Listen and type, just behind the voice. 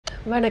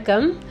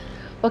வணக்கம்.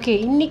 ஓகே,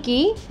 இன்னைக்கு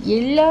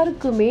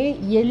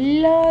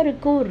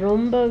எல்லாருக்கும்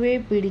ரொம்பவே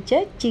பிடிச்ச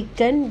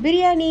சிக்கன்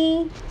பிரியாணி.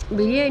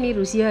 பிரியாணி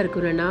ருசியாக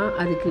இருக்கணும்னா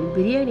அதுக்கு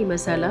பிரியாணி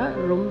மசாலா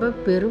ரொம்ப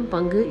பெரும்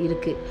பங்கு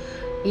இருக்குது.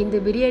 இந்த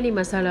பிரியாணி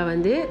மசாலா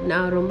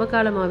நான் ரொம்ப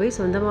காலமாகவே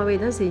சொந்தமாகவே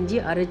தான் செஞ்சு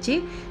அரைச்சி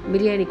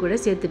பிரியாணி கூட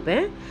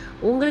சேர்த்துப்பேன்.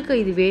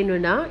 உங்களுக்கு இது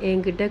வேணும்னா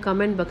என்கிட்ட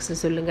கமெண்ட்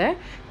பாக்ஸில் சொல்லுங்கள்.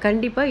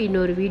 கண்டிப்பாக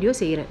இன்னொரு வீடியோ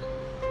செய்கிறேன்.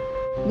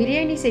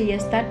 பிரியாணி செய்ய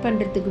ஸ்டார்ட்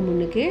பண்ணுறதுக்கு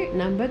முன்னுக்கு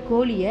நம்ம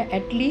கோழியை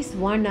அட்லீஸ்ட்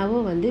 1 hour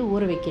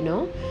ஊற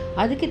வைக்கணும்.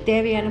 அதுக்கு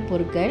தேவையான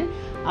பொருட்கள்: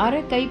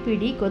 அரை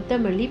கைப்பிடி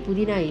கொத்தமல்லி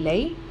புதினா இலை,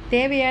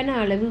 தேவையான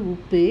அளவு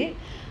உப்பு,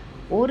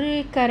 1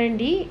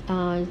 கரண்டி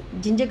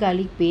ஜிஞ்சர்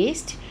கார்லிக்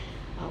பேஸ்ட்,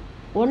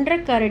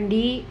 1.5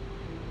 கரண்டி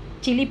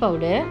சில்லி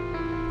பவுடர்,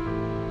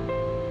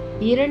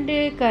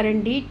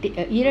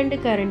 2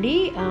 கரண்டி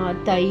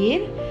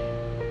தயிர்,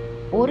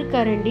 1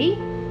 கரண்டி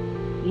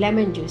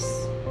லெமன் ஜூஸ்,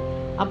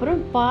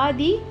 அப்புறம்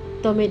பாதி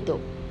டொமேட்டோ,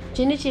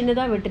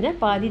 சின்னதாக வெட்டின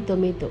பாதி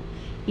டொமேட்டோ.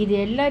 இது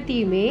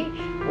எல்லாத்தையுமே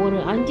ஒரு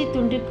 5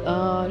 துண்டு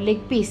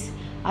லெக் பீஸ்,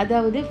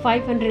 அதாவது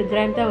 500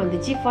 கிராம் தான்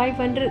வந்துச்சு.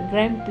 500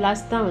 கிராம்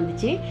ப்ளஸ் தான்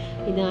வந்துச்சு.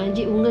 இது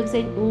 5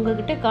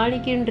 உங்கள்கிட்ட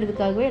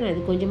காணிக்கின்றதுக்காகவே நான்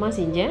இது கொஞ்சமாக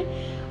செஞ்சேன்.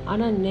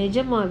 ஆனால்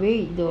நிஜமாகவே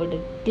இதோட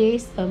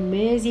டேஸ்ட்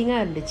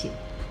அமேசிங்காக இருந்துச்சு.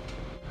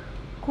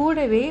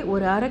 கூடவே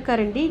ஒரு அரை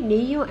கரண்டி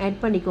நெய்யும்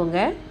ஆட் பண்ணிக்கோங்க.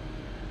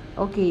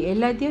 ஓகே,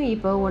 எல்லாத்தையும்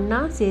இப்போ ஒன்றா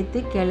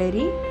சேர்த்து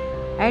கிளறி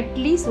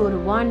அட்லீஸ்ட் ஒரு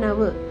 1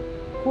 hour,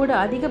 கூட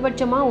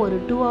அதிகபட்சமாக ஒரு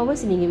 2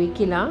 hours நீங்கள்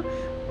வைக்கலாம்.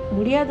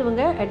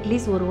 முடியாதவங்க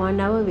அட்லீஸ்ட் ஒரு 1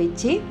 hour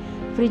வச்சு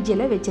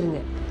ஃப்ரிட்ஜில் வச்சுருங்க.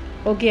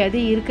 ஓகே, அது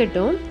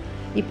இருக்கட்டும்.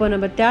 இப்போ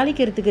நம்ம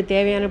தாளிக்கிறதுக்கு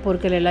தேவையான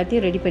பொருட்கள்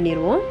எல்லாத்தையும் ரெடி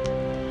பண்ணிடுவோம்.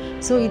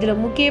 ஸோ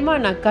இதில்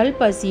முக்கியமாக நான் கல்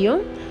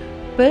பாசியும்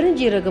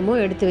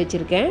பெருஞ்சீரகமும் எடுத்து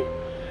வச்சுருக்கேன்.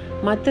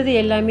 மற்றது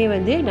எல்லாமே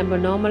நம்ம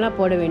நார்மலாக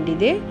போட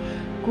வேண்டியது.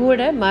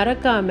 கூட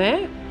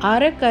மறக்காமல்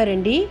அரை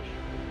கரண்டி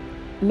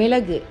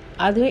மிளகு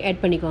அதுவும்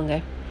ஆட் பண்ணிக்கோங்க.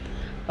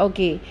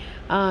 ஓகே,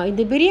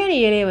 இந்த பிரியாணி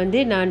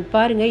இலையை நான்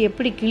பாருங்கள்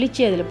எப்படி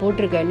கிழிச்சு அதில்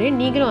போட்டிருக்கேன்னு.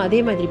 நீங்களும் அதே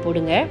மாதிரி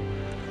போடுங்க.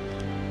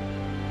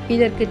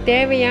 இதற்கு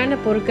தேவையான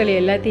பொருட்கள்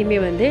எல்லாத்தையுமே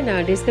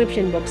நான்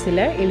டிஸ்கிரிப்ஷன்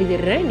பாக்ஸில்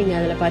எழுதிடுறேன், நீங்கள்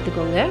அதில்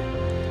பார்த்துக்கோங்க.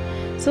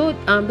 ஸோ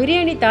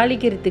பிரியாணி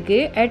தாளிக்கிறதுக்கு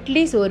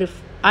அட்லீஸ்ட் ஒரு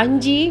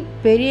 5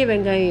 பெரிய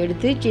வெங்காயம்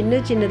எடுத்து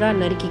சின்னதாக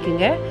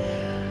நறுக்கிக்குங்க.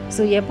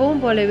 ஸோ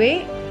எப்பவும் போலவே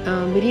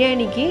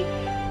பிரியாணிக்கு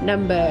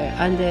நம்ம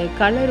அந்த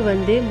கலர்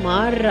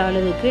மாறுற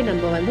அளவுக்கு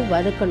நம்ம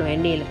வதக்கணும்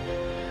எண்ணெயில்.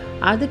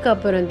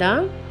 அதுக்கப்புறம்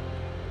தான்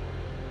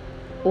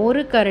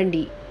ஒரு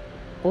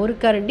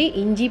கரண்டி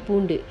இஞ்சி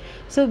பூண்டு.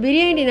 ஸோ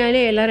பிரியாணினாலே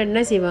எல்லோரும்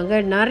என்ன செய்வாங்க,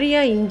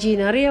 நிறையா இஞ்சி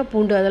நிறையா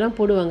பூண்டு அதெல்லாம்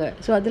போடுவாங்க.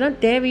 ஸோ அதெல்லாம்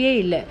தேவையே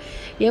இல்லை.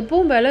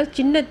 எப்பவும் போல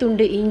சின்ன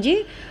துண்டு இஞ்சி,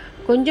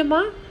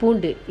 கொஞ்சமாக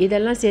பூண்டு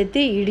இதெல்லாம்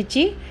சேர்த்து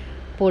இடித்து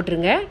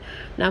போட்டுருங்க.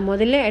 நான்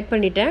முதல்ல ஆட்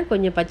பண்ணிட்டேன்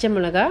கொஞ்சம் பச்சை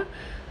மிளகா.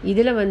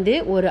 இதில்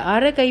ஒரு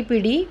அரை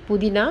கைப்பிடி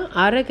புதினா,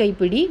 அரை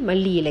கைப்பிடி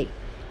மல்லி இலை.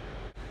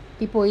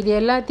 இப்போது இது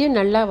எல்லாத்தையும்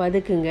நல்லா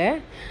வதக்குங்க.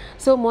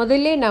 ஸோ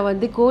முதல்ல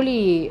நான் கோழி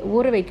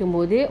ஊற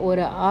வைக்கும்போது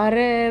ஒரு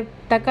அரை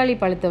தக்காளி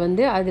பழத்தை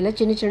அதில்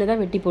சின்னதாக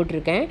வெட்டி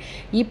போட்டிருக்கேன்.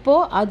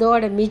 இப்போது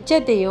அதோட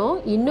மிச்சத்தையும்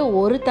இன்னும்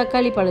ஒரு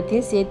தக்காளி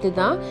பழத்தையும் சேர்த்து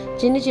தான்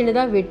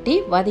சின்னதாக வெட்டி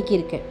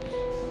வதக்கியிருக்கேன்.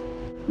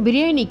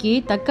 பிரியாணிக்கு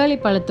தக்காளி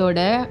பழத்தோட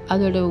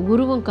அதோட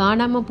உருவம்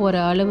காணாமல்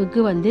போகிற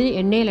அளவுக்கு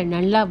எண்ணெயில்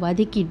நல்லா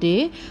வதக்கிட்டு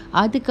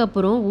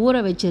அதுக்கப்புறம்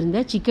ஊற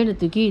வச்சுருந்த சிக்கனை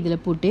தூக்கி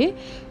இதில் போட்டு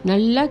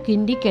நல்லா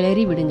கிண்டி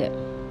கிளறி விடுங்க.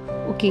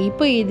 ஓகே,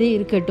 இப்போ இது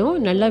இருக்கட்டும்,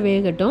 நல்லா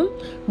வேகட்டும்.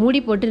 மூடி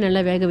போட்டு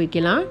நல்லா வேக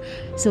வைக்கலாம்.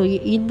 ஸோ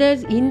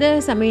இந்த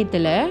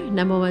சமயத்தில்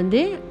நம்ம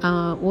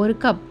 1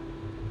 கப்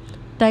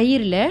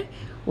தயிரில்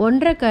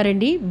 1.5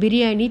 கரண்டி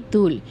பிரியாணி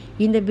தூள்.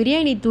 இந்த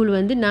பிரியாணி தூள்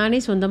நானே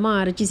சொந்தமாக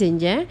அரைச்சி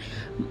செஞ்சேன்.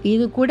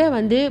 இது கூட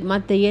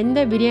மற்ற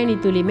எந்த பிரியாணி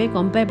தூளையுமே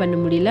கம்பேர் பண்ண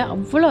முடியல,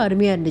 அவ்வளோ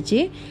அருமையாக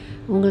இருந்துச்சு.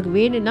 உங்களுக்கு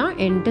வேணும்னா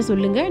என்கிட்ட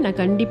சொல்லுங்கள், நான்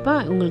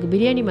கண்டிப்பாக உங்களுக்கு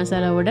பிரியாணி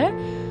மசாலாவோட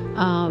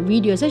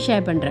வீடியோஸை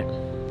ஷேர் பண்ணுறேன்.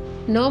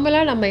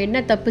 நார்மலாக நம்ம என்ன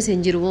தப்பு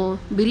செஞ்சுருவோம்,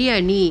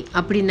 பிரியாணி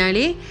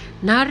அப்படின்னாலே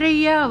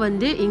நிறையா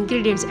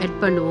இன்க்ரீடியன்ட்ஸ் ஆட்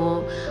பண்ணுவோம்,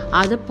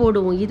 அதை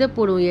போடுவோம் இதை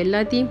போடுவோம்,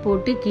 எல்லாத்தையும்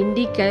போட்டு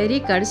கிண்டி கிளறி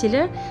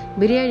கடைசியில்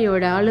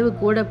பிரியாணியோட அளவு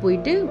கூட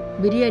போயிட்டு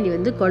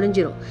பிரியாணி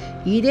குழஞ்சிரும்.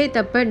 இதே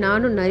தப்பை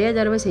நானும் நிறையா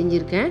தடவை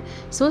செஞ்சுருக்கேன்.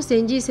 ஸோ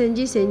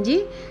செஞ்சு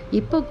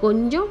இப்போ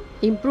கொஞ்சம்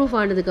இம்ப்ரூவ்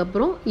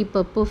ஆனதுக்கப்புறம்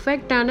இப்போ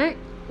பர்ஃபெக்டான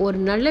ஒரு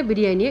நல்ல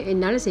பிரியாணியை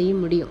என்னால் செய்ய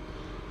முடியும்.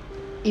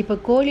 இப்போ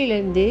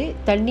கோழிலேருந்து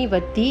தண்ணி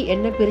வற்றி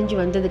எண்ணெய் பிரிஞ்சு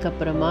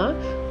வந்ததுக்கப்புறமா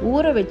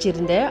ஊற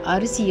வச்சுருந்த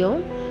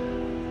அரிசியும்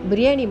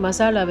பிரியாணி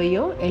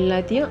மசாலாவையும்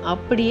எல்லாத்தையும்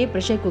அப்படியே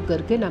ப்ரெஷர்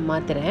குக்கருக்கு நான்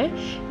மாற்றுறேன்.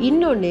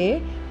 இன்னொன்று,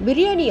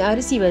 பிரியாணி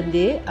அரிசி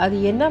அது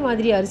என்ன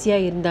மாதிரி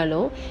அரிசியாக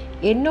இருந்தாலும்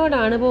என்னோட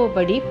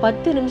அனுபவப்படி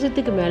 10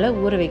 நிமிஷத்துக்கு மேலே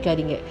ஊற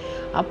வைக்காதீங்க.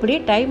 அப்படியே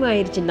டைம்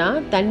ஆயிடுச்சுன்னா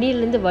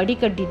தண்ணியிலேருந்து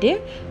வடிகட்டிட்டு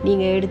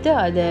நீங்கள் எடுத்து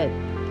அதை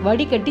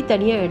வடிகட்டி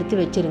தனியாக எடுத்து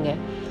வச்சுருங்க.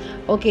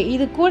 ஓகே,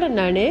 இது கூட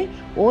நான்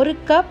 1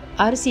 கப்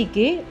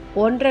அரிசிக்கு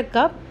 1.5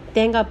 கப்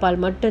தேங்காய் பால்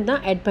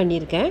மட்டும்தான் ஆட்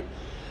பண்ணியிருக்கேன்.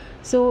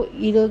 ஸோ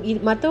இது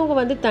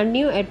மற்றவங்க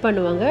தண்ணியும் ஆட்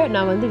பண்ணுவாங்க.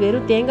 நான்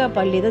வெறும் தேங்காய்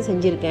பால்லே தான்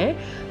செஞ்சுருக்கேன்.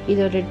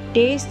 இதோட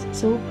டேஸ்ட்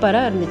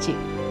சூப்பராக இருந்துச்சு.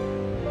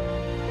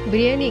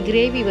 பிரியாணி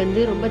கிரேவி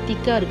ரொம்ப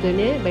திக்காக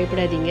இருக்குன்னு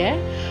பயப்படாதீங்க.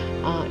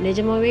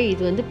 நிஜமாகவே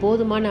இது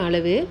போதுமான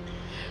அளவு.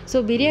 ஸோ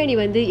பிரியாணி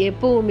வந்து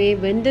எப்போவுமே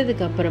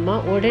வெந்ததுக்கப்புறமா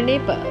உடனே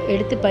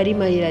எடுத்து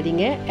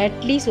பரிமாறிடாதீங்க.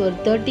 அட்லீஸ்ட் ஒரு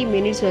 30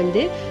 மினிட்ஸ்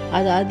வந்து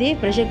அதை அதே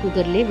ப்ரெஷர்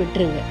குக்கர்லேயே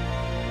விட்டுருங்க.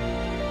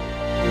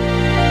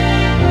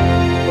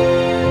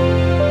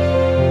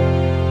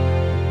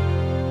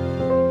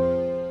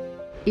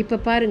 இப்போ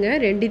பாருங்கள்,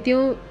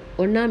 ரெண்டுத்தையும்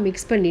ஒன்றா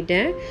மிக்ஸ்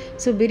பண்ணிட்டேன்.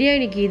 ஸோ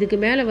பிரியாணிக்கு இதுக்கு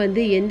மேலே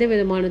வந்து எந்த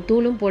விதமான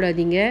தூளும்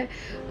போடாதீங்க,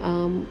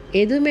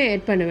 எதுவுமே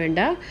ஆட் பண்ண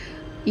வேண்டாம்.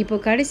 இப்போ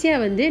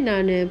கடைசியாக வந்து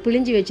நான்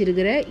புளிஞ்சு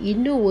வச்சுருக்கிற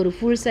இன்னும் ஒரு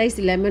ஃபுல் சைஸ்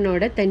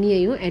லெமனோட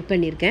தண்ணியையும் ஆட்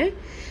பண்ணியிருக்கேன்.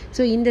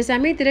 ஸோ இந்த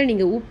சமயத்தில்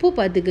நீங்கள் உப்பு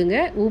பார்த்துக்குங்க,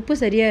 உப்பு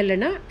சரியாக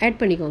இல்லைன்னா ஆட்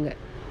பண்ணிக்கோங்க.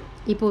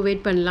 இப்போது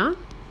வெயிட் பண்ணலாம்.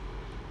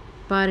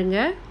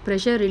 பாருங்கள்,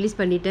 ப்ரெஷர்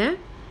ரிலீஸ் பண்ணிட்டேன்.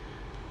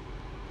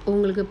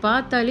 உங்களுக்கு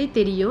பார்த்தாலே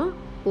தெரியும்,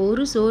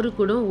 ஒரு சோறு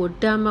கூட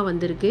ஒட்டாமல்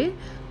வந்திருக்கு.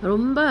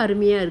 ரொம்ப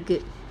அருமையாக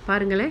இருக்குது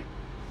பாருங்களேன்.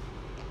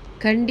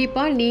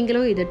 கண்டிப்பாக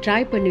நீங்களும் இதை ட்ரை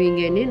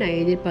பண்ணுவீங்கன்னு நான்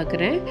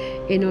எதிர்பார்க்குறேன்.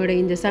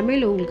 இந்த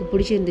சமையல் உங்களுக்கு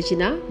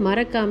பிடிச்சிருந்துச்சுன்னா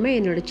மறக்காமல்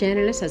என்னோடய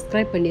சேனலை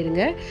சப்ஸ்கிரைப்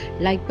பண்ணிடுங்க,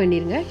 லைக்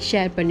பண்ணிடுங்க,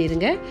 ஷேர்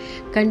பண்ணிடுங்க.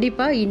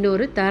 கண்டிப்பாக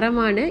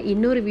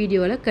இன்னொரு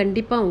வீடியோவில்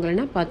கண்டிப்பாக உங்களை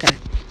நான்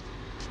பார்க்குறேன்.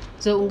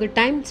 ஸோ உங்கள்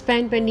டைம்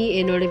ஸ்பெண்ட் பண்ணி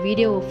என்னோடய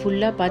வீடியோவை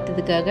ஃபுல்லாக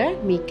பார்த்ததுக்காக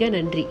மிக்க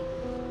நன்றி.